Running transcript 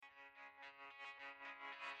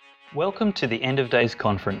Welcome to the End of Days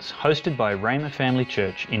Conference, hosted by Rhema Family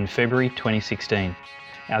Church in February 2016.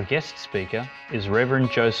 Our guest speaker is Reverend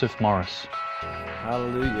Joseph Morris.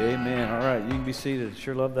 Hallelujah, amen. All right, you can be seated.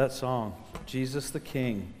 Sure love that song, Jesus the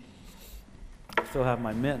King. I still have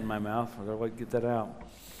my mint in my mouth. I've got to wait to get that out.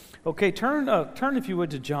 Okay, turn if you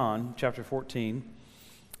would to John chapter 14.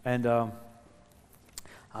 And I'm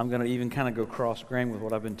going to even kind of go cross-grain with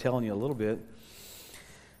what I've been telling you a little bit.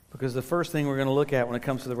 Because the first thing we're going to look at when it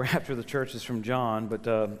comes to the rapture of the church is from John, but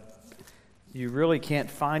you really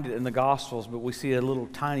can't find it in the Gospels, but we see a little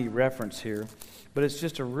tiny reference here. But it's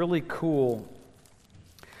just a really cool,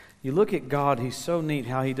 you look at God, He's so neat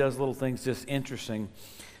how He does little things just interesting.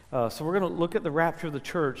 So we're going to look at the rapture of the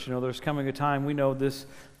church. You know, there's coming a time, we know this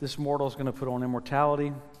mortal is going to put on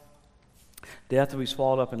immortality. Death will be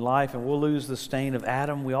swallowed up in life, and we'll lose the stain of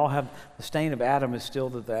Adam. We all have, the stain of Adam is still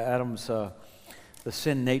the Adam's the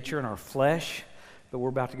sin nature in our flesh, but we're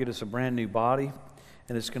about to get us a brand new body,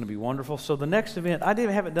 and it's going to be wonderful. So the next event, I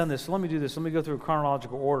haven't done this, so let me do this. Let me go through a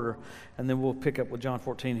chronological order, and then we'll pick up with John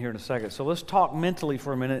 14 here in a second. So let's talk mentally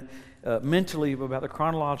for a minute, mentally about the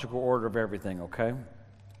chronological order of everything, okay?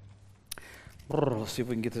 Let's see if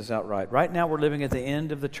we can get this out right. Right now we're living at the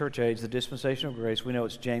end of the church age, the dispensation of grace. We know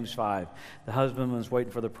it's James 5. The husbandman is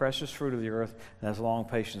waiting for the precious fruit of the earth and has long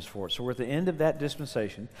patience for it. So we're at the end of that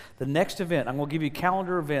dispensation. The next event, I'm going to give you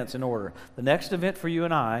calendar events in order. The next event for you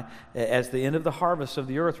and I, as the end of the harvest of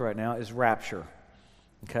the earth right now, is rapture.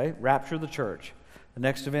 Okay? Rapture of the church. The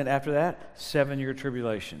next event after that, 7-year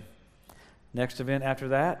tribulation. Next event after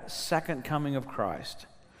that, second coming of Christ.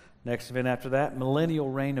 Next event after that, millennial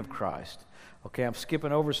reign of Christ. Okay, I'm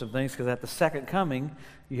skipping over some things because at the second coming,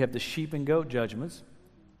 you have the sheep and goat judgments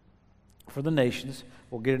for the nations.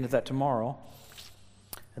 We'll get into that tomorrow.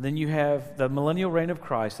 And then you have the millennial reign of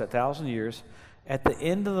Christ, that 1,000 years. At the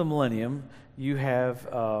end of the millennium, you have,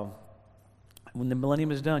 when the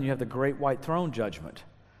millennium is done, you have the great white throne judgment.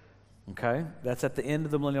 Okay? That's at the end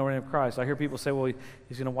of the millennial reign of Christ. I hear people say, well,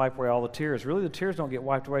 He's going to wipe away all the tears. Really, the tears don't get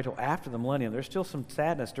wiped away until after the millennium. There's still some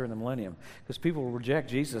sadness during the millennium because people will reject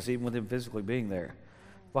Jesus even with Him physically being there.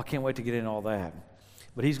 Well, I can't wait to get into all that.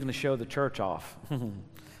 But He's going to show the church off.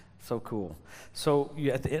 So cool. So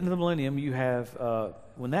at the end of the millennium, you have,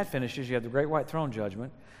 when that finishes, you have the great white throne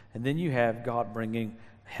judgment, and then you have God bringing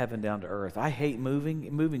heaven down to earth. I hate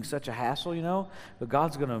moving's such a hassle, you know, but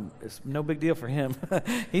God's it's no big deal for Him.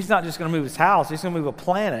 He's not just going to move His house, He's going to move a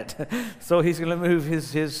planet. So He's going to move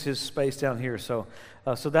his space down here. So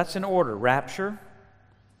that's in order. Harvest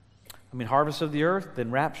of the earth,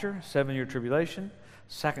 then rapture, 7-year tribulation,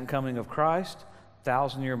 second coming of Christ,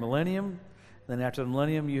 1,000-year millennium. Then after the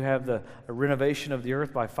millennium, you have a renovation of the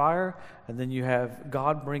earth by fire, and then you have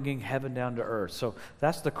God bringing heaven down to earth. So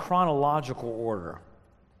that's the chronological order.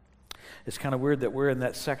 It's kind of weird that we're in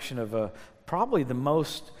that section of probably the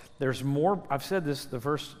most, there's more, I've said this the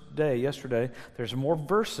first day, yesterday, there's more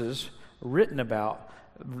verses written about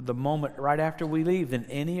the moment right after we leave than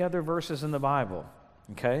any other verses in the Bible,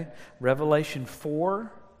 okay? Revelation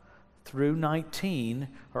 4 through 19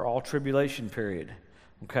 are all tribulation period.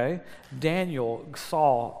 Okay? Daniel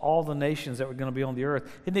saw all the nations that were going to be on the earth.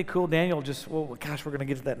 Isn't it cool? Daniel we're going to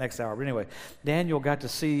get to that next hour. But anyway, Daniel got to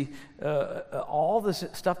see all this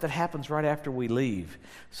stuff that happens right after we leave.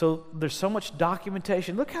 So there's so much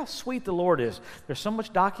documentation. Look how sweet the Lord is. There's so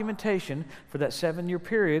much documentation for that 7-year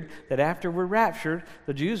period that after we're raptured,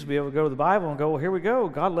 the Jews will be able to go to the Bible and go, well, here we go.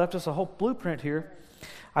 God left us a whole blueprint here.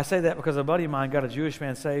 I say that because a buddy of mine got a Jewish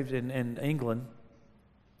man saved in England.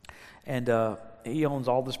 And he owns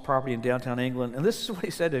all this property in downtown England. And this is what he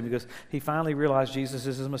said to him, because he finally realized Jesus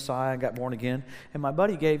is his Messiah and got born again. And my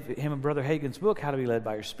buddy gave him and Brother Hagin's book, How to Be Led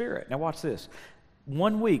by Your Spirit. Now watch this.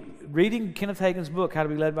 1 week, reading Kenneth Hagin's book, How to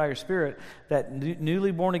Be Led by Your Spirit, that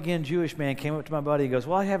newly born again Jewish man came up to my buddy. He goes,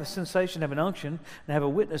 well, I have a sensation, I have an unction, and I have a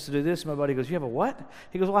witness to do this. And my buddy goes, you have a what?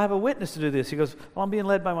 He goes, well, I have a witness to do this. He goes, well, I'm being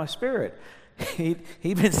led by my Spirit. He'd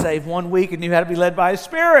been saved 1 week and knew how to be led by His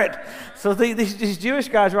Spirit. So these Jewish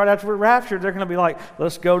guys, right after we're raptured, they're going to be like,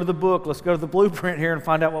 let's go to the book, let's go to the blueprint here and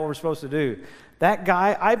find out what we're supposed to do. That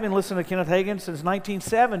guy, I've been listening to Kenneth Hagin since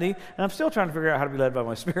 1970, and I'm still trying to figure out how to be led by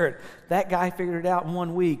my Spirit. That guy figured it out in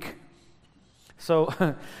 1 week.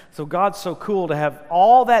 So God's so cool to have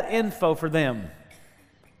all that info for them.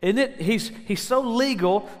 Isn't it? He's so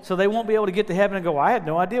legal, so they won't be able to get to heaven and go, I had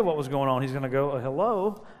no idea what was going on. He's going to go,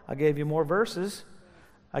 hello, I gave you more verses.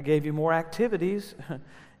 I gave you more activities.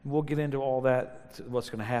 We'll get into all that, what's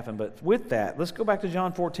going to happen. But with that, let's go back to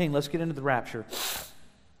John 14. Let's get into the rapture.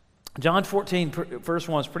 John 14, verse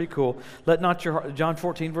 1 is pretty cool. John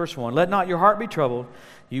 14, verse 1. Let not your heart be troubled.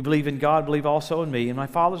 You believe in God, believe also in me. In my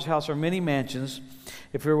Father's house are many mansions.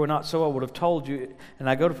 If it were not so, I would have told you, and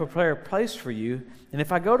I go to prepare a place for you. And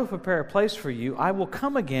if I go to prepare a place for you, I will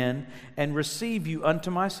come again and receive you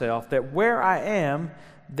unto myself, that where I am,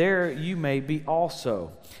 there you may be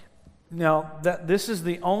also. Now, this is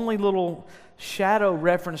the only little shadow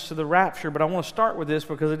reference to the rapture, but I want to start with this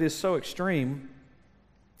because it is so extreme.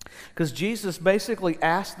 Because Jesus basically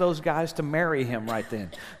asked those guys to marry him right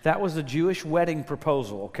then. That was the Jewish wedding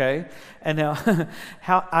proposal, okay? And now,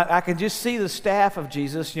 how I can just see the staff of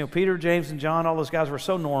Jesus, Peter, James, and John, all those guys were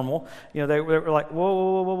so normal. They were like, whoa,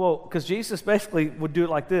 whoa, whoa, whoa. Because Jesus basically would do it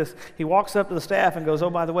like this. He walks up to the staff and goes, oh,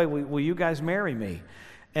 by the way, will you guys marry me?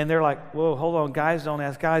 And they're like, whoa, hold on, guys don't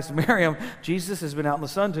ask guys to marry him. Jesus has been out in the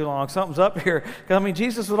sun too long. Something's up here. Because,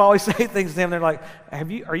 Jesus would always say things to them. They're like,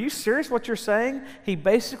 are you serious what you're saying? He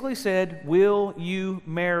basically said, will you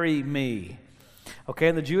marry me? Okay,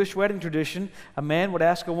 in the Jewish wedding tradition, a man would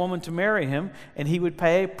ask a woman to marry him, and he would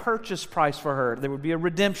pay a purchase price for her. There would be a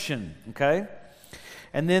redemption, okay?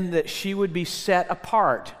 And then that she would be set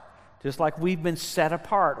apart. Just like we've been set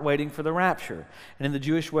apart waiting for the rapture. And in the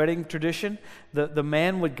Jewish wedding tradition, the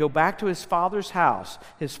man would go back to his father's house.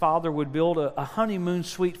 His father would build a honeymoon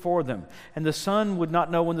suite for them. And the son would not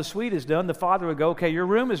know when the suite is done. The father would go, okay, your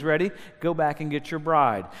room is ready. Go back and get your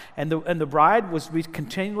bride. And the bride was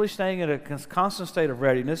continually staying in a constant state of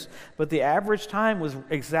readiness. But the average time was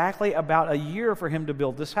exactly about a year for him to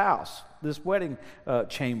build this house, this wedding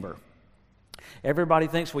chamber. Everybody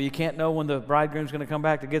thinks, well, you can't know when the bridegroom's going to come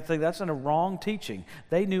back to get things. That's a wrong teaching.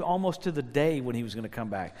 They knew almost to the day when he was going to come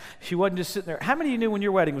back. She wasn't just sitting there. How many of you knew when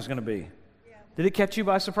your wedding was going to be? Yeah. Did it catch you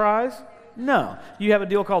by surprise? No. You have a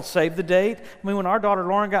deal called Save the Date. When our daughter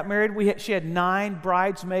Lauren got married, she had 9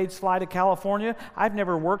 bridesmaids fly to California. I've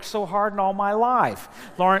never worked so hard in all my life.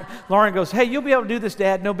 Lauren goes, hey, you'll be able to do this,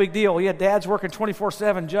 Dad. No big deal. Yeah, Dad's working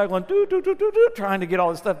 24/7, juggling, trying to get all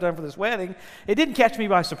this stuff done for this wedding. It didn't catch me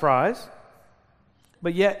by surprise.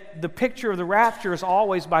 But yet, the picture of the rapture is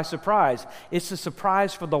always by surprise. It's a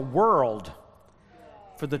surprise for the world.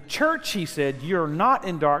 For the church, he said, you're not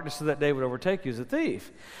in darkness so that day would overtake you as a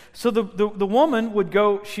thief. So the woman would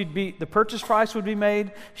go, the purchase price would be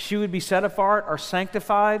made, she would be set apart or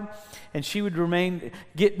sanctified, and she would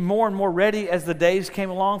get more and more ready as the days came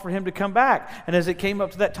along for him to come back. And as it came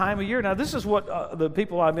up to that time of year, now this is what the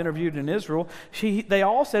people I've interviewed in Israel, they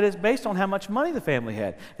all said it's based on how much money the family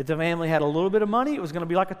had. If the family had a little bit of money, it was going to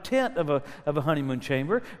be like a tent of a honeymoon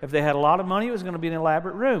chamber. If they had a lot of money, it was going to be an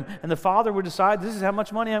elaborate room. And the father would decide, this is how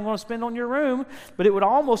much money I'm going to spend on your room, but it would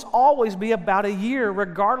almost always be about a year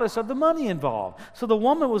regardless of the money involved. So the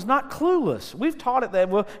woman was not clueless. We've taught it that,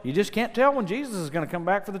 well, you just can't tell when Jesus is going to come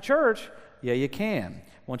back for the church. Yeah, you can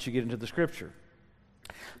once you get into the Scripture.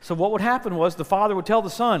 So what would happen was the father would tell the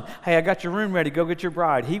son, hey, I got your room ready, go get your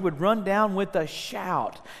bride. He would run down with a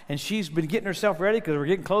shout, and she's been getting herself ready because we're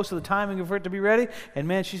getting close to the timing for it to be ready, and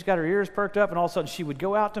man, she's got her ears perked up, and all of a sudden she would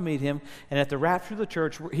go out to meet him, and at the rapture of the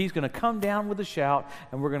church, he's going to come down with a shout,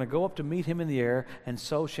 and we're going to go up to meet him in the air, and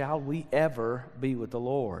so shall we ever be with the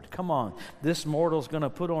Lord. Come on, this mortal's going to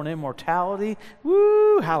put on immortality.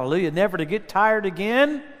 Woo, hallelujah, never to get tired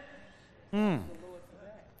again.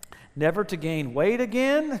 Never to gain weight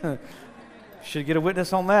again. Should get a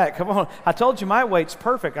witness on that. Come on. I told you my weight's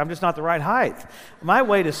perfect. I'm just not the right height. My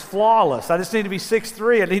weight is flawless. I just need to be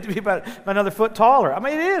 6'3". I need to be about another foot taller. I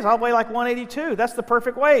mean, it is. I'll weigh like 182. That's the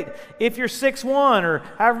perfect weight. If you're 6'1" or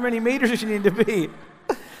however many meters you need to be.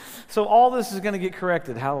 So all this is going to get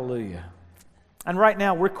corrected. Hallelujah. And right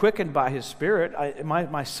now, we're quickened by His Spirit.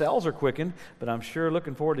 My cells are quickened, but I'm sure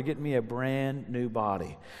looking forward to getting me a brand new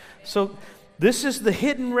body. So this is the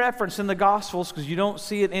hidden reference in the Gospels because you don't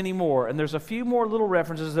see it anymore. And there's a few more little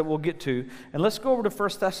references that we'll get to. And let's go over to 1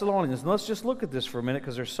 Thessalonians. And let's just look at this for a minute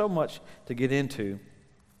because there's so much to get into.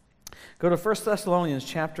 Go to 1 Thessalonians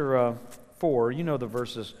chapter 4. You know the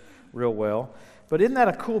verses real well. But isn't that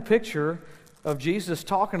a cool picture of Jesus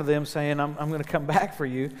talking to them saying, I'm going to come back for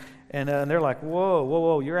you. And they're like,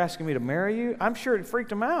 whoa, you're asking me to marry you? I'm sure it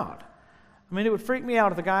freaked them out. I mean, it would freak me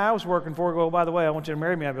out if the guy I was working for go, oh, by the way, I want you to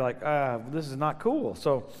marry me. I'd be like, this is not cool.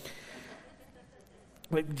 So,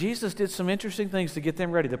 but Jesus did some interesting things to get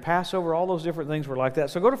them ready. The Passover, all those different things were like that.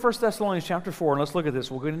 So go to 1 Thessalonians chapter 4, and let's look at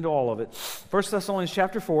this. We'll get into all of it. 1 Thessalonians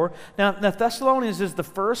chapter 4. Now, Thessalonians is the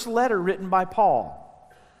first letter written by Paul.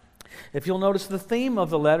 If you'll notice, the theme of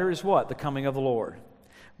the letter is what? The coming of the Lord.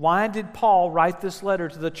 Why did Paul write this letter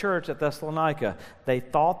to the church at Thessalonica? They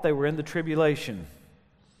thought they were in the tribulation.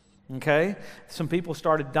 Okay? Some people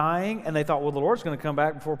started dying, and they thought, well, the Lord's going to come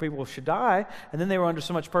back before people should die. And then they were under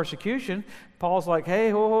so much persecution. Paul's like,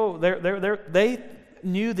 hey, they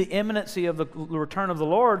knew the imminency of the return of the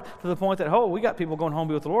Lord to the point that, oh, we got people going home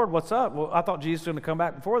to be with the Lord. What's up? Well, I thought Jesus was going to come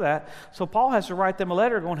back before that. So Paul has to write them a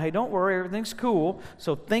letter going, hey, don't worry, everything's cool.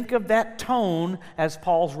 So think of that tone as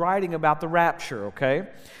Paul's writing about the rapture, okay?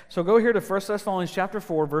 So go here to 1 Thessalonians chapter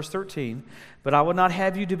 4, verse 13. But I would not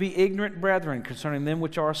have you to be ignorant, brethren, concerning them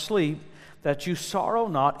which are asleep, that you sorrow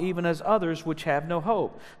not, even as others which have no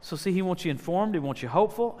hope. So see, he wants you informed, he wants you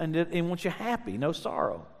hopeful, and he wants you happy, no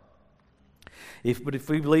sorrow. But if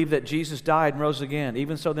we believe that Jesus died and rose again,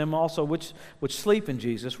 even so them also which sleep in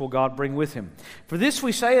Jesus will God bring with him. For this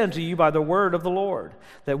we say unto you by the word of the Lord,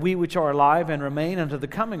 that we which are alive and remain unto the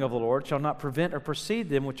coming of the Lord shall not prevent or precede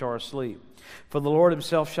them which are asleep. For the Lord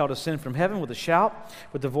himself shall descend from heaven with a shout,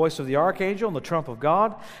 with the voice of the archangel and the trump of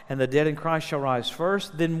God, and the dead in Christ shall rise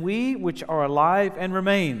first. Then we which are alive and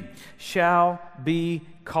remain shall be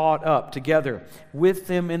caught up together with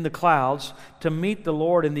them in the clouds to meet the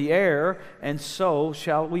Lord in the air, and so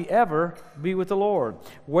shall we ever be with the Lord.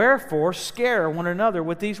 Wherefore scare one another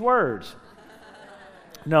with these words.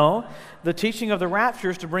 No, the teaching of the rapture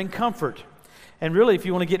is to bring comfort. And really, if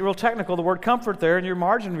you want to get real technical, the word comfort there in your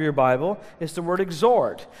margin of your Bible is the word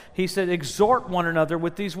exhort. He said, exhort one another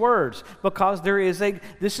with these words, because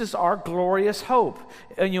this is our glorious hope.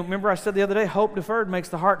 And you remember I said the other day, hope deferred makes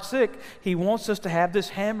the heart sick. He wants us to have this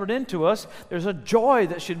hammered into us. There's a joy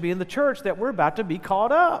that should be in the church that we're about to be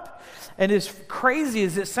caught up. And as crazy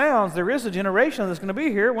as it sounds, there is a generation that's going to be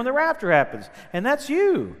here when the rapture happens. And that's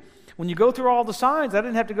you. When you go through all the signs, I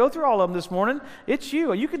didn't have to go through all of them this morning. It's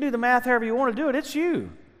you. You can do the math however you want to do it. It's you.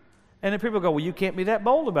 And then people go, well, you can't be that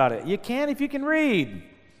bold about it. You can if you can read.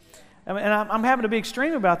 I mean, and I'm having to be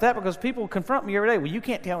extreme about that because people confront me every day. Well, you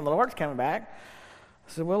can't tell when the Lord's coming back.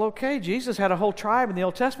 I said, well, okay, Jesus had a whole tribe in the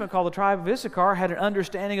Old Testament called the tribe of Issachar, had an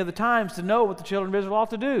understanding of the times to know what the children of Israel ought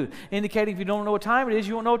to do, indicating if you don't know what time it is,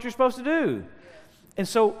 you won't know what you're supposed to do. And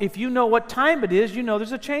so if you know what time it is, you know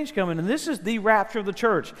there's a change coming. And this is the rapture of the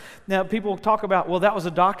church. Now, people talk about, well, that was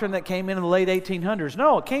a doctrine that came in the late 1800s.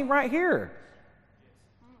 No, it came right here.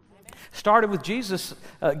 Started with Jesus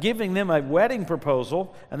giving them a wedding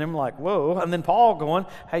proposal, and they're like, whoa. And then Paul going,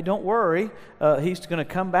 hey, don't worry. He's going to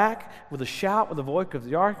come back with a shout, with the voice of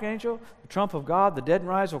the archangel, the trump of God, the dead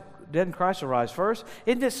in Christ will rise first.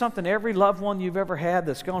 Isn't this something every loved one you've ever had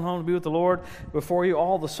that's gone home to be with the Lord before you,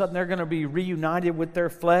 all of a sudden they're going to be reunited with their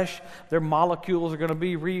flesh. Their molecules are going to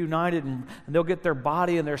be reunited, and they'll get their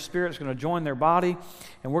body, and their spirit's going to join their body,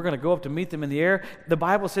 and we're going to go up to meet them in the air. The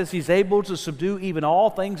Bible says he's able to subdue even all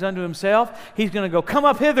things unto himself. He's going to go, come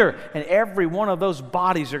up hither, and every one of those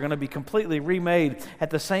bodies are going to be completely remade at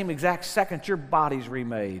the same exact second your body's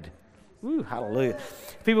remade. Ooh, hallelujah.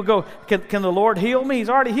 People go, can the Lord heal me? He's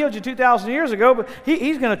already healed you 2,000 years ago, but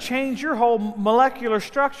he's going to change your whole molecular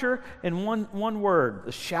structure in one word,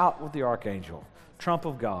 the shout with the archangel, trump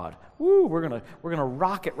of God. Woo, we're going to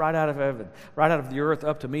rocket right out of heaven, right out of the earth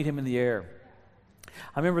up to meet him in the air.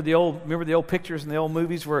 I remember the old pictures in the old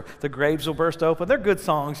movies where the graves will burst open. They're good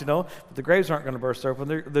songs, but the graves aren't going to burst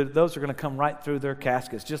open. Those are going to come right through their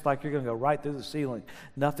caskets, just like you're going to go right through the ceiling.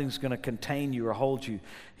 Nothing's going to contain you or hold you.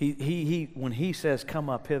 When he says, come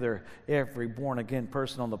up hither, every born-again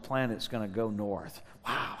person on the planet is going to go north.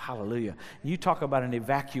 Wow, hallelujah. You talk about an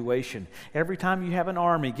evacuation. Every time you have an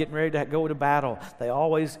army getting ready to go to battle, they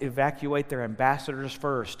always evacuate their ambassadors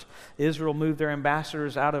first. Israel moved their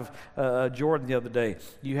ambassadors out of Jordan the other day.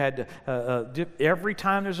 You had every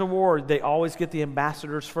time there's a war, they always get the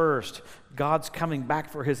ambassadors first. God's coming back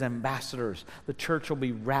for his ambassadors. The church will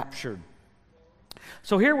be raptured.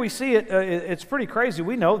 So here we see it. It's pretty crazy.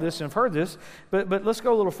 We know this and have heard this, but let's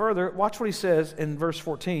go a little further. Watch what he says in verse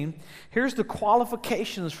 14. Here's the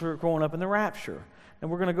qualifications for growing up in the rapture. And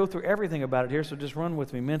we're going to go through everything about it here, so just run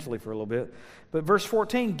with me mentally for a little bit. But verse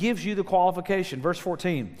 14 gives you the qualification. Verse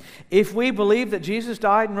 14, if we believe that Jesus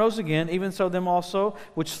died and rose again, even so them also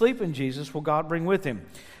which sleep in Jesus will God bring with him.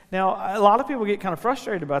 Now, a lot of people get kind of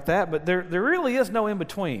frustrated about that, but there really is no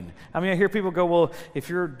in-between. I mean, I hear people go, well, if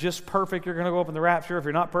you're just perfect, you're going to go up in the rapture. If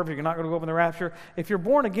you're not perfect, you're not going to go up in the rapture. If you're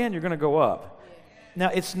born again, you're going to go up. Now,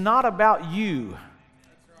 it's not about you.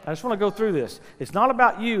 I just want to go through this. It's not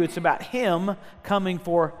about you. It's about him coming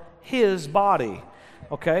for his body.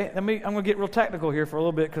 Okay? I'm going to get real technical here for a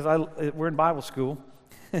little bit because we're in Bible school.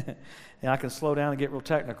 And I can slow down and get real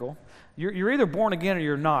technical. You're either born again or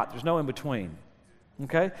you're not. There's no in-between.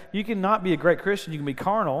 Okay? You can not be a great Christian. You can be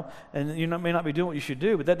carnal, and you may not be doing what you should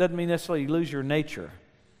do, but that doesn't mean necessarily you lose your nature.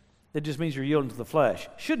 It just means you're yielding to the flesh.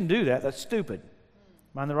 Shouldn't do that. That's stupid.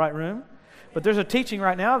 Am I in the right room? But there's a teaching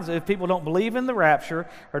right now that if people don't believe in the rapture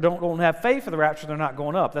or don't have faith for the rapture, they're not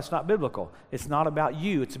going up. That's not biblical. It's not about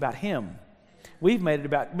you. It's about him. We've made it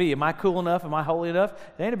about me. Am I cool enough? Am I holy enough?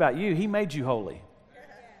 It ain't about you. He made you holy.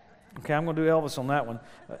 Okay, I'm going to do Elvis on that one.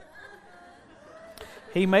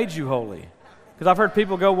 He made you holy. Because I've heard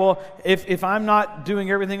people go, well, if I'm not doing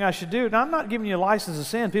everything I should do, now I'm not giving you a license to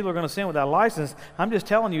sin. People are going to sin without a license. I'm just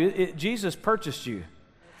telling you, Jesus purchased you.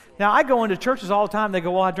 Now, I go into churches all the time. They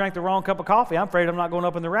go, well, I drank the wrong cup of coffee. I'm afraid I'm not going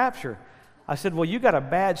up in the rapture. I said, well, you got a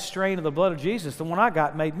bad strain of the blood of Jesus. The one I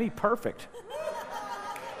got made me perfect.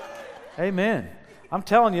 Amen. I'm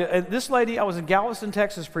telling you, this lady, I was in Galveston,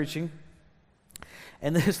 Texas preaching,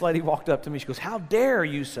 and this lady walked up to me. She goes, how dare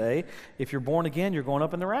you say, if you're born again, you're going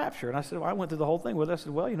up in the rapture? And I said, well, I went through the whole thing with her. I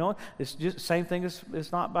said, well, you know, it's just the same thing.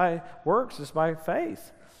 It's not by works. It's by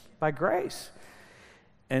faith, by grace.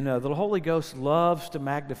 And the Holy Ghost loves to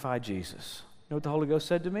magnify Jesus. You know what the Holy Ghost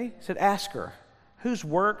said to me? He said, ask her, whose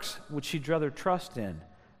works would she rather trust in?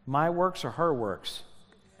 My works or her works?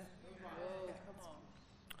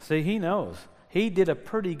 See, he knows. He did a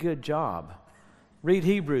pretty good job. Read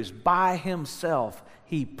Hebrews. By himself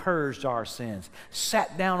he purged our sins,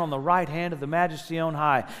 sat down on the right hand of the Majesty on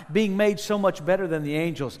high, being made so much better than the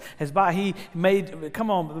angels, he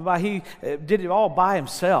did it all by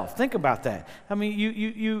himself. Think about that. I mean,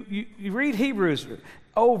 you read Hebrews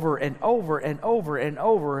over and over and over and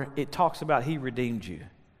over, it talks about he redeemed you.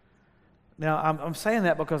 Now, I'm saying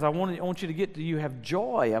that because I want you to get to you have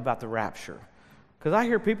joy about the rapture. Because I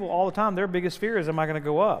hear people all the time, their biggest fear is, am I going to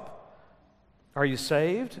go up? Are you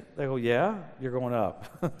saved? They go, yeah, you're going up.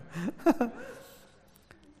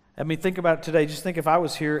 I mean, think about it today. Just think if I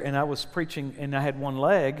was here and I was preaching and I had one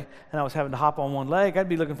leg and I was having to hop on one leg, I'd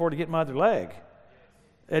be looking forward to getting my other leg.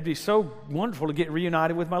 It'd be so wonderful to get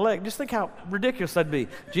reunited with my leg. Just think how ridiculous that'd be.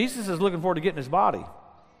 Jesus is looking forward to getting his body.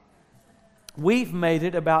 We've made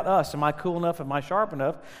it about us. Am I cool enough? Am I sharp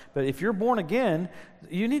enough? But if you're born again,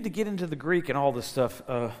 you need to get into the Greek and all this stuff.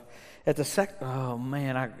 Oh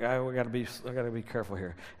man, I got to be careful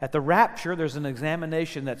here. At the rapture, there's an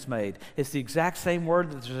examination that's made. It's the exact same word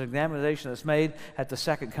that there's an examination that's made at the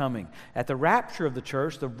second coming. At the rapture of the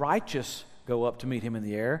church, the righteous go up to meet him in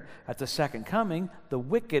the air. At the second coming, the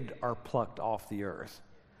wicked are plucked off the earth.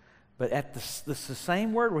 But at this the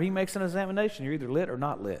same word where he makes an examination. You're either lit or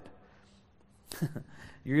not lit.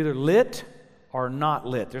 You're either lit or not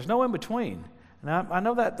lit. There's no in between. Now, I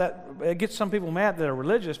know that it gets some people mad that are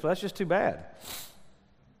religious, but that's just too bad.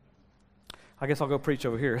 I guess I'll go preach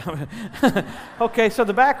over here. Okay, so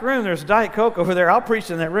the back room, there's a Diet Coke over there. I'll preach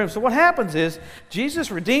in that room. So what happens is Jesus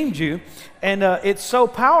redeemed you, and it's so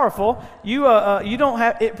powerful, you don't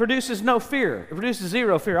have. It produces no fear. It produces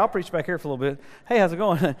zero fear. I'll preach back here for a little bit. Hey, how's it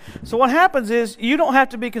going? So what happens is you don't have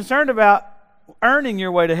to be concerned about earning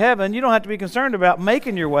your way to heaven. You don't have to be concerned about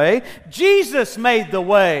making your way. Jesus made the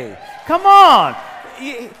way. Come on.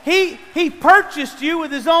 He purchased you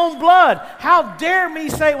with his own blood. How dare me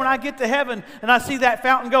say when I get to heaven and I see that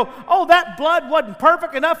fountain go, oh, that blood wasn't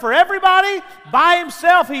perfect enough for everybody? By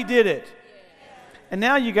himself he did it. And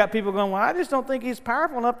now you got people going, well, I just don't think he's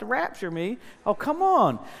powerful enough to rapture me. Oh, come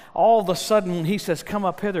on. All of a sudden, when he says, come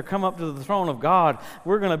up hither, come up to the throne of God,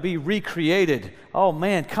 we're going to be recreated. Oh,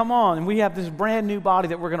 man, come on. And we have this brand new body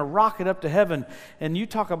that we're going to rocket up to heaven. And you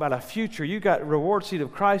talk about a future. You got reward seat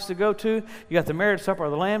of Christ to go to. You got the marriage supper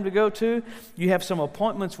of the Lamb to go to. You have some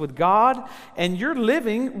appointments with God. And you're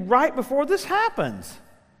living right before this happens.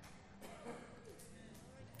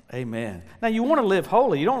 Amen. Now, you want to live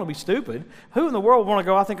holy. You don't want to be stupid. Who in the world would want to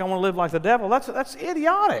go, I think I want to live like the devil? That's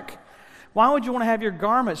idiotic. Why would you want to have your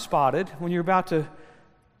garment spotted when you're about to...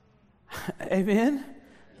 Amen?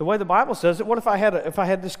 The way the Bible says it, what if I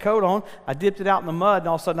had this coat on, I dipped it out in the mud, and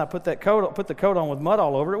all of a sudden I put the coat on with mud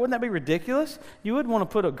all over it? Wouldn't that be ridiculous? You wouldn't want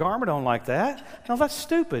to put a garment on like that. No, that's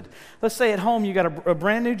stupid. Let's say at home you got a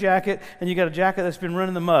brand new jacket, and you got a jacket that's been run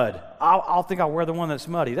in the mud. I'll think I'll wear the one that's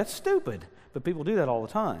muddy. That's stupid. But people do that all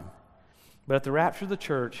the time. But at the rapture of the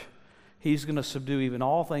church, he's going to subdue even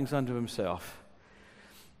all things unto himself.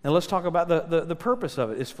 Now let's talk about the purpose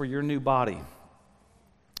of it. It's for your new body.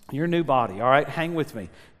 Your new body, all right? Hang with me.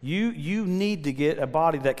 You need to get a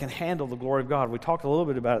body that can handle the glory of God. We talked a little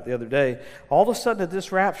bit about it the other day. All of a sudden at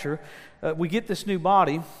this rapture, we get this new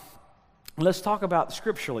body. Let's talk about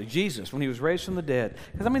scripturally, Jesus, when he was raised from the dead.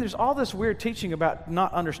 Because, I mean, there's all this weird teaching about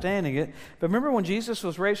not understanding it. But remember when Jesus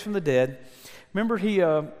was raised from the dead, remember he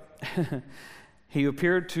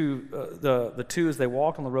appeared to the two as they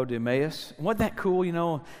walked on the road to Emmaus. Wasn't that cool, you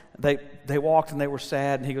know? They walked and they were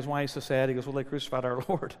sad. And he goes, why are you so sad? He goes, well, they crucified our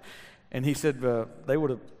Lord. And he said the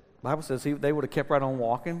Bible says they would have kept right on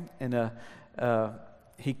walking. And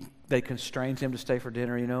they constrained him to stay for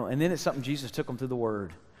dinner, you know. And then it's something Jesus took them through the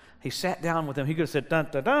Word. He sat down with them. He could have said, dun,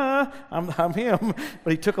 dun, dun, I'm him.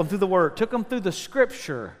 But he took them through the Word, took them through the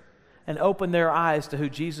Scripture, and opened their eyes to who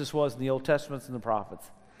Jesus was in the Old Testament and the prophets.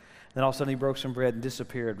 Then all of a sudden he broke some bread and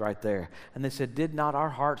disappeared right there. And they said, did not our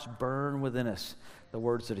hearts burn within us the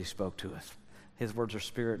words that he spoke to us? His words are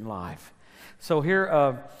spirit and life. So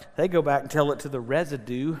here they go back and tell it to the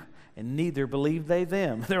residue, and neither believed they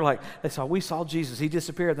them. They're like, we saw Jesus. He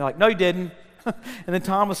disappeared. And they're like, no, he didn't. And then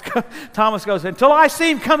Thomas goes, until I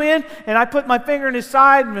see him come in and I put my finger in his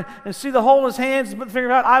side and see the hole in his hands and put the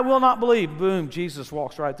finger out, I will not believe. Boom, Jesus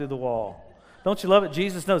walks right through the wall. Don't you love it?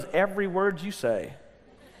 Jesus knows every word you say.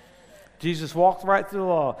 Jesus walked right through the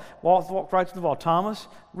wall. Walked right through the wall. Thomas,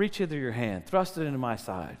 reach hither your hand. Thrust it into my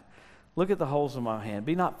side. Look at the holes in my hand.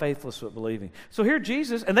 Be not faithless with believing. So here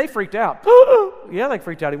Jesus, and they freaked out. Yeah, they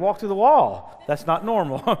freaked out. He walked through the wall. That's not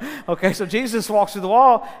normal. Okay, so Jesus walks through the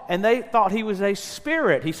wall, and they thought he was a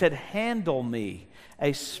spirit. He said, handle me.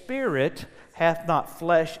 A spirit hath not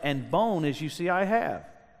flesh and bone as you see I have.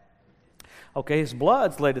 Okay, his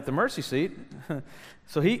blood's laid at the mercy seat.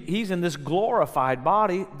 So he's in this glorified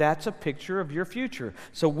body. That's a picture of your future.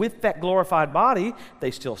 So with that glorified body,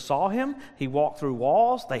 they still saw him. He walked through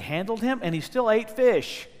walls. They handled him, and he still ate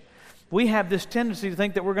fish. We have this tendency to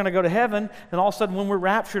think that we're going to go to heaven, and all of a sudden when we're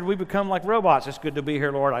raptured, we become like robots. It's good to be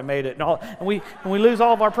here, Lord. I made it. And we lose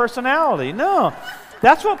all of our personality. No,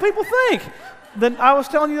 that's what people think. Then I was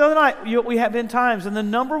telling you the other night, we have end times, and the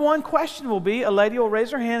number one question will be, a lady will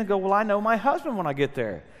raise her hand and go, well, I know my husband when I get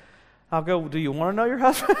there. I'll go, do you want to know your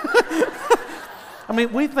husband? I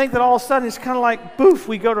mean, we think that all of a sudden it's kind of like, poof,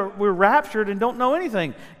 we're raptured and don't know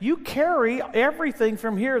anything. You carry everything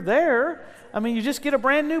from here there. I mean, you just get a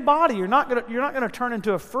brand new body. You're not gonna turn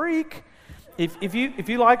into a freak. If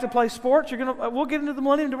you like to play sports, we'll get into the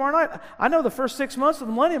millennium tomorrow night. I know the first 6 months of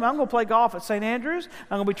the millennium, I'm going to play golf at St. Andrews.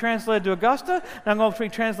 I'm going to be translated to Augusta. And I'm going to be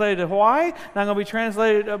translated to Hawaii. And I'm going to be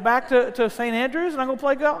translated back to St. Andrews. And I'm going to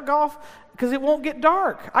play golf because it won't get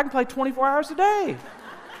dark. I can play 24 hours a day.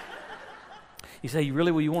 You say, you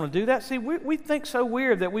want to do that? See, we think so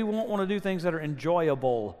weird that we won't want to do things that are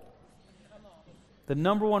enjoyable. The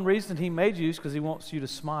number one reason he made you is because he wants you to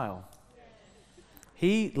smile.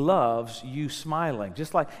 He loves you smiling.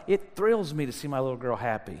 Just like it thrills me to see my little girl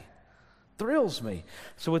happy. Thrills me.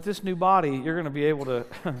 So with this new body, you're going to be able to,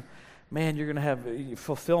 man, you're going to have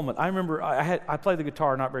fulfillment. I remember I play the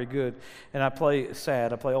guitar, not very good, and I play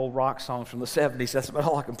sad. I play old rock songs from the 70s. That's about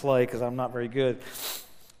all I can play because I'm not very good.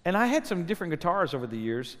 And I had some different guitars over the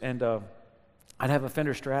years, and I'd have a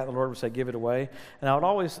Fender Strat. The Lord would say, give it away. And I would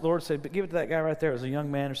always, the Lord would say, but give it to that guy right there. It was a young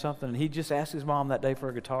man or something, and he just asked his mom that day for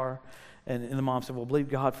a guitar. And the mom said, well, believe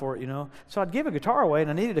God for it, So I'd give a guitar away,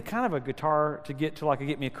 and I needed a kind of a guitar to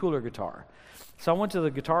get me a cooler guitar. So I went to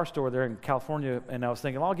the guitar store there in California, and I was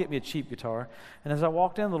thinking, I'll get me a cheap guitar. And as I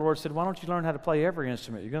walked in, the Lord said, why don't you learn how to play every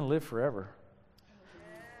instrument? You're going to live forever.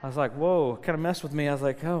 I was like, whoa, kind of messed with me. I was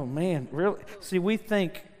like, oh, man, really? See, we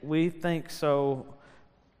think so.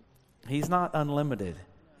 He's not unlimited.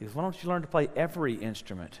 He goes, why don't you learn to play every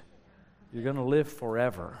instrument? You're going to live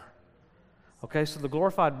forever. Okay, so the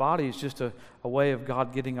glorified body is just a way of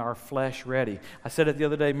God getting our flesh ready. I said it the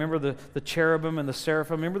other day. Remember the cherubim and the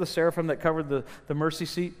seraphim? Remember the seraphim that covered the mercy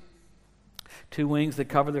seat? 2 wings, they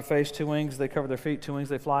cover their face. 2 wings, they cover their feet. 2 wings,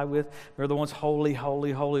 they fly with. They're the ones, holy,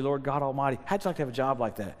 holy, holy, Lord God Almighty. How'd you like to have a job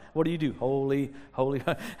like that? What do you do? Holy, holy.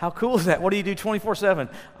 How cool is that? What do you do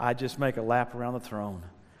 24/7? I just make a lap around the throne.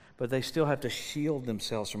 But they still have to shield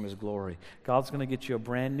themselves from His glory. God's going to get you a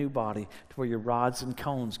brand new body to where your rods and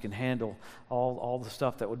cones can handle all the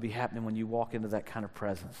stuff that would be happening when you walk into that kind of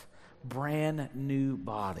presence. Brand new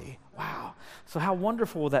body. Wow. So how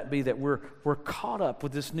wonderful will that be that we're caught up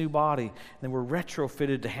with this new body and then we're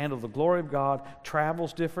retrofitted to handle the glory of God.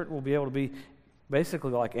 Travel's different. We'll be able to be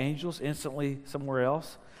basically like angels instantly somewhere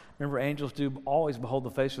else. Remember, angels do always behold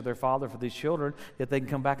the face of their Father for these children, yet they can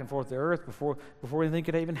come back and forth to earth before anything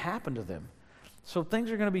could even happen to them. So things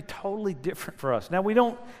are going to be totally different for us. Now, we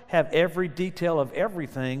don't have every detail of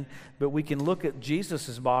everything, but we can look at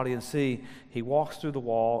Jesus' body and see He walks through the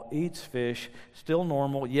wall, eats fish, still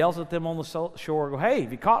normal, yells at them on the shore, go, hey,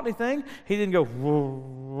 have you caught anything? He didn't go,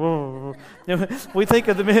 whoa, whoa. We think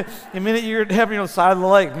of the minute you're having on the side of the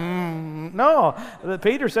lake, no.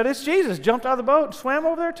 Peter said, it's Jesus, jumped out of the boat and swam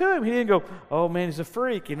over there to Him. He didn't go, oh, man, he's a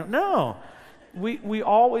freak. No. We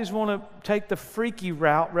always want to take the freaky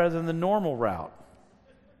route rather than the normal route.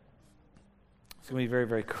 It's going to be very,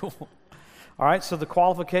 very cool. All right, so the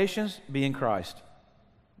qualifications, be in Christ.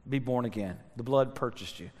 Be born again. The blood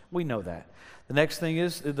purchased you. We know that. The next thing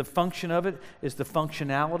is, the function of it is the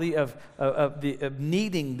functionality of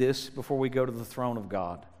needing this before we go to the throne of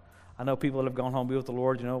God. I know people that have gone home to be with the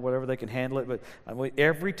Lord, whatever, they can handle it. But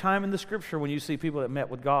every time in the Scripture when you see people that met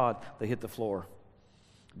with God, they hit the floor.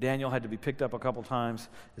 Daniel had to be picked up a couple times.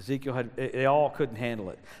 Ezekiel they all couldn't handle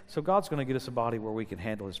it. So God's going to get us a body where we can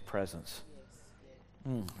handle His presence.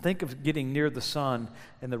 Think of getting near the sun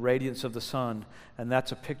and the radiance of the sun, and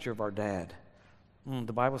that's a picture of our dad.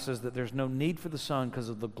 The Bible says that there's no need for the sun because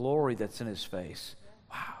of the glory that's in His face.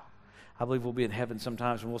 Wow. I believe we'll be in heaven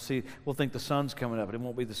sometimes, and we'll think the sun's coming up, but it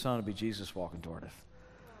won't be the sun, it'll be Jesus walking toward us.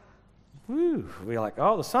 Woo. We're like,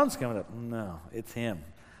 oh, the sun's coming up. No, it's Him.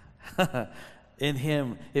 In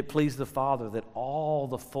Him, it pleased the Father that all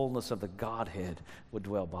the fullness of the Godhead would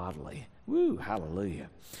dwell bodily. Woo, hallelujah.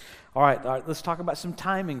 All right, let's talk about some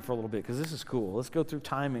timing for a little bit, because this is cool. Let's go through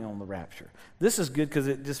timing on the rapture. This is good because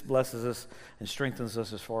it just blesses us and strengthens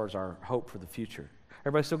us as far as our hope for the future.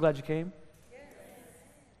 Everybody still glad you came? Yes.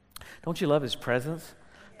 Don't you love His presence?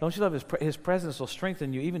 Don't you love His presence will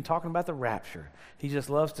strengthen you, even talking about the rapture. He just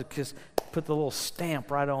loves to just put the little stamp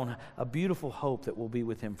right on a beautiful hope that we'll be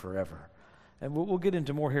with Him forever. And we'll get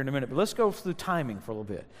into more here in a minute, but let's go through timing for a little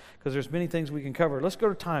bit, because there's many things we can cover. Let's go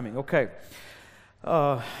to timing. Okay.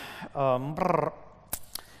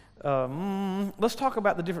 Let's talk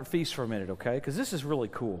about the different feasts for a minute, okay? Because this is really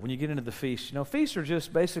cool when you get into the feasts. Feasts are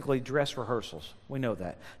just basically dress rehearsals. We know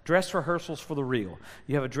that. Dress rehearsals for the real.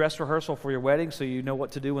 You have a dress rehearsal for your wedding, so you know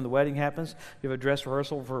what to do when the wedding happens. You have a dress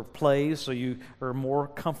rehearsal for plays, so you are more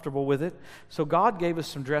comfortable with it. So God gave us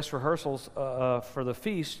some dress rehearsals for the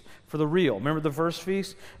feast, for the real. Remember the first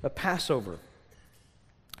feast? Passover.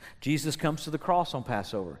 Jesus comes to the cross on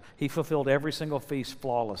Passover. He fulfilled every single feast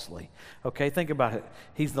flawlessly. Okay, think about it.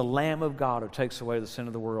 He's the Lamb of God who takes away the sin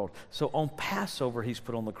of the world. So on Passover, He's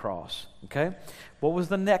put on the cross. Okay? What was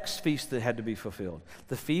the next feast that had to be fulfilled?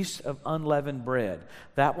 The Feast of Unleavened Bread.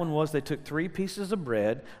 That one was they took 3 pieces of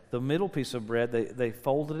bread, the middle piece of bread, they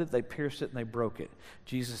folded it, they pierced it, and they broke it.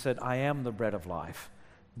 Jesus said, I am the bread of life.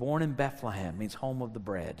 Born in Bethlehem means home of the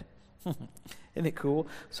bread. Isn't it cool?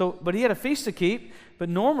 But He had a feast to keep, but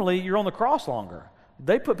normally you're on the cross longer.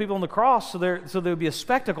 They put people on the cross so there would be a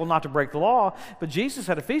spectacle not to break the law, but Jesus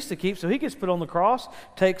had a feast to keep, so He gets put on the cross,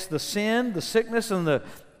 takes the sin, the sickness, and the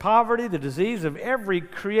poverty, the disease of every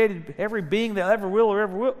being that ever will or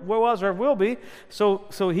ever was or ever will be. So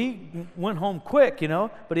He went home quick,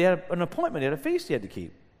 but He had an appointment, He had a feast He had to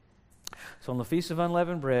keep. So on the Feast of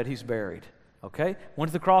Unleavened Bread, He's buried. Okay? Went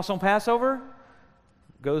to the cross on Passover,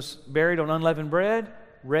 goes buried on unleavened bread,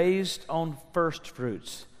 raised on first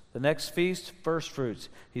fruits. The next feast, first fruits.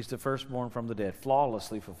 He's the firstborn from the dead.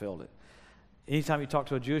 Flawlessly fulfilled it. Anytime you talk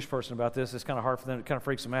to a Jewish person about this, it's kind of hard for them. It kind of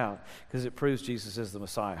freaks them out because it proves Jesus is the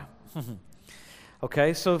Messiah.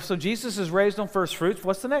 Okay, so Jesus is raised on first fruits.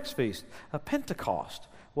 What's the next feast? A Pentecost.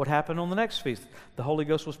 What happened on the next feast? The Holy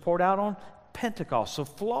Ghost was poured out on Pentecost. So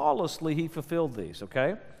flawlessly He fulfilled these,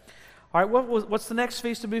 okay? All right, what's the next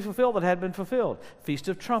feast to be fulfilled that had been fulfilled? Feast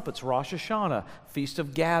of Trumpets, Rosh Hashanah, Feast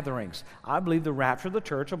of Gatherings. I believe the rapture of the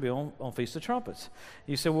church will be on Feast of Trumpets.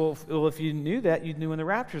 You say, well, if you knew that, you knew when the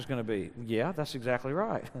rapture is going to be. Yeah, that's exactly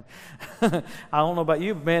right. I don't know about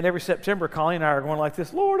you, but man, every September, Colleen and I are going like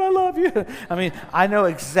this, Lord, I love you. I mean, I know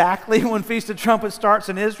exactly when Feast of Trumpets starts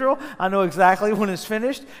in Israel. I know exactly when it's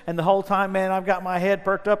finished. And the whole time, man, I've got my head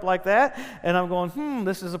perked up like that. And I'm going,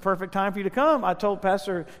 this is a perfect time for you to come. I told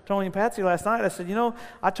Pastor Tony and Patsy last night, I said,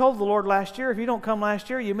 I told the Lord last year, if you don't come last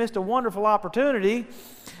year, you missed a wonderful opportunity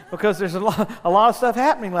because there's a lot of stuff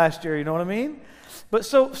happening last year, you know what I mean? But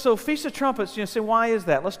so Feast of Trumpets, say, why is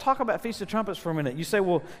that? Let's talk about Feast of Trumpets for a minute. You say,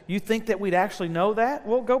 well, you think that we'd actually know that?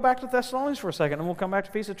 Well, go back to Thessalonians for a second, and we'll come back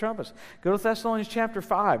to Feast of Trumpets. Go to Thessalonians chapter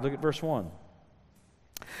 5, look at verse 1.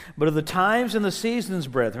 But of the times and the seasons,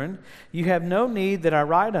 brethren, you have no need that I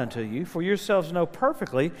write unto you, for yourselves know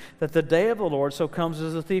perfectly that the day of the Lord so comes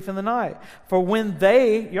as a thief in the night. For when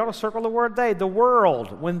they, you ought to circle the word they, the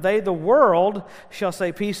world, when they, the world, shall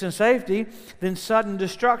say peace and safety, then sudden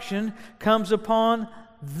destruction comes upon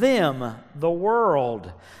them, the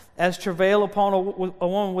world. As travail upon a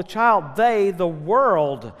woman with child, they, the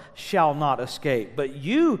world, shall not escape. But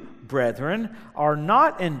you, brethren, are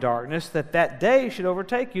not in darkness, that day should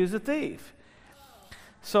overtake you as a thief.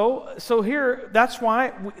 So here, that's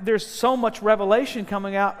why there's so much revelation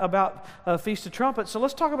coming out about Feast of Trumpets. So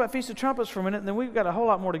let's talk about Feast of Trumpets for a minute, and then we've got a whole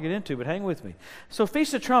lot more to get into, but hang with me. So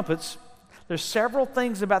Feast of Trumpets, there's several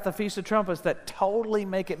things about the Feast of Trumpets that totally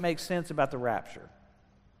make sense about the rapture.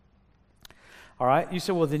 All right, you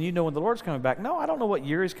say, well, then you know when the Lord's coming back. No, I don't know what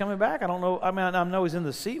year He's coming back. I don't know. I mean, I know He's in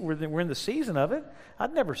the seat. We're in the season of it.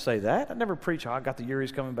 I'd never say that. I'd never preach, I got the year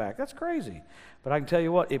He's coming back. That's crazy. But I can tell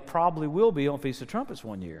you what, it probably will be on Feast of Trumpets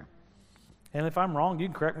one year. And if I'm wrong, you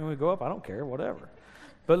can correct me when we go up. I don't care, whatever.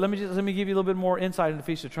 But let me give you a little bit more insight into the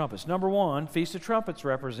Feast of Trumpets. Number one, Feast of Trumpets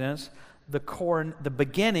represents the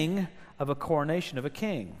beginning of a coronation of a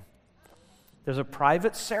king. There's a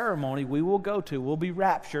private ceremony we will go to. We'll be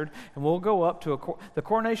raptured, and we'll go up to the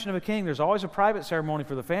coronation of a king. There's always a private ceremony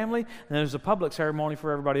for the family, and there's a public ceremony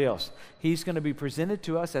for everybody else. He's going to be presented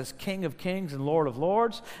to us as King of Kings and Lord of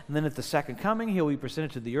Lords, and then at the second coming, he'll be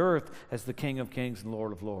presented to the earth as the King of Kings and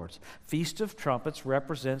Lord of Lords. Feast of Trumpets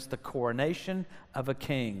represents the coronation of a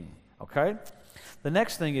king, okay? The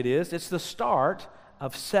next thing it's the start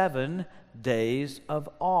of 7 days of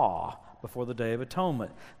awe before the Day of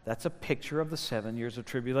Atonement. That's a picture of the 7 years of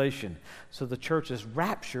tribulation. So the church is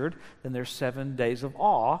raptured, then there's 7 days of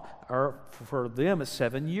awe, or for them it's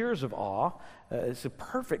 7 years of awe. It's a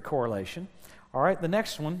perfect correlation. All right, the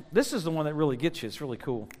next one, this is the one that really gets you. It's really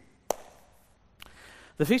cool.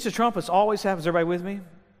 The Feast of Trumpets always happens. Everybody with me?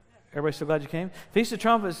 Everybody so glad you came? Feast of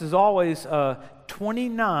Trumpets is always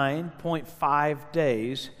 29.5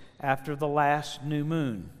 days after the last new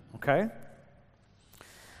moon, okay?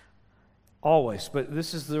 Always, but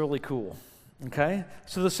this is really cool, okay?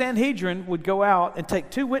 So the Sanhedrin would go out and take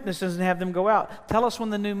 2 witnesses and have them go out. Tell us when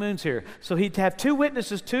the new moon's here. So he'd have 2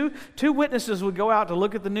 witnesses. Two witnesses would go out to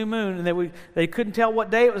look at the new moon, and they couldn't tell what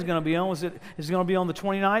day it was going to be on. Is it going to be on the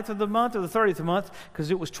 29th of the month or the 30th of the month?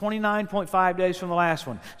 Because it was 29.5 days from the last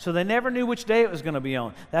one. So they never knew which day it was going to be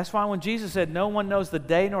on. That's why when Jesus said, "No one knows the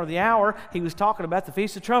day nor the hour," he was talking about the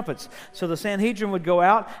Feast of Trumpets. So the Sanhedrin would go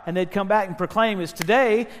out, and they'd come back and proclaim it's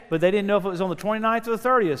today, but they didn't know if it was on the 29th or the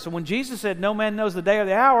 30th. So when Jesus said, "No man knows the day or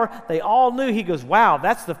the hour," they all knew. He goes, "Wow,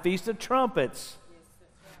 that's the Feast of Trumpets."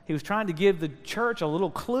 He was trying to give the church a little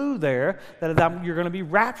clue there that you're going to be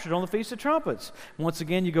raptured on the Feast of Trumpets. Once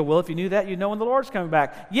again, you go, "Well, if you knew that, you'd know when the Lord's coming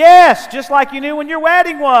back." Yes, just like you knew when your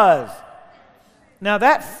wedding was. Now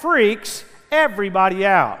that freaks everybody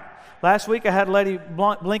out. Last week I had a lady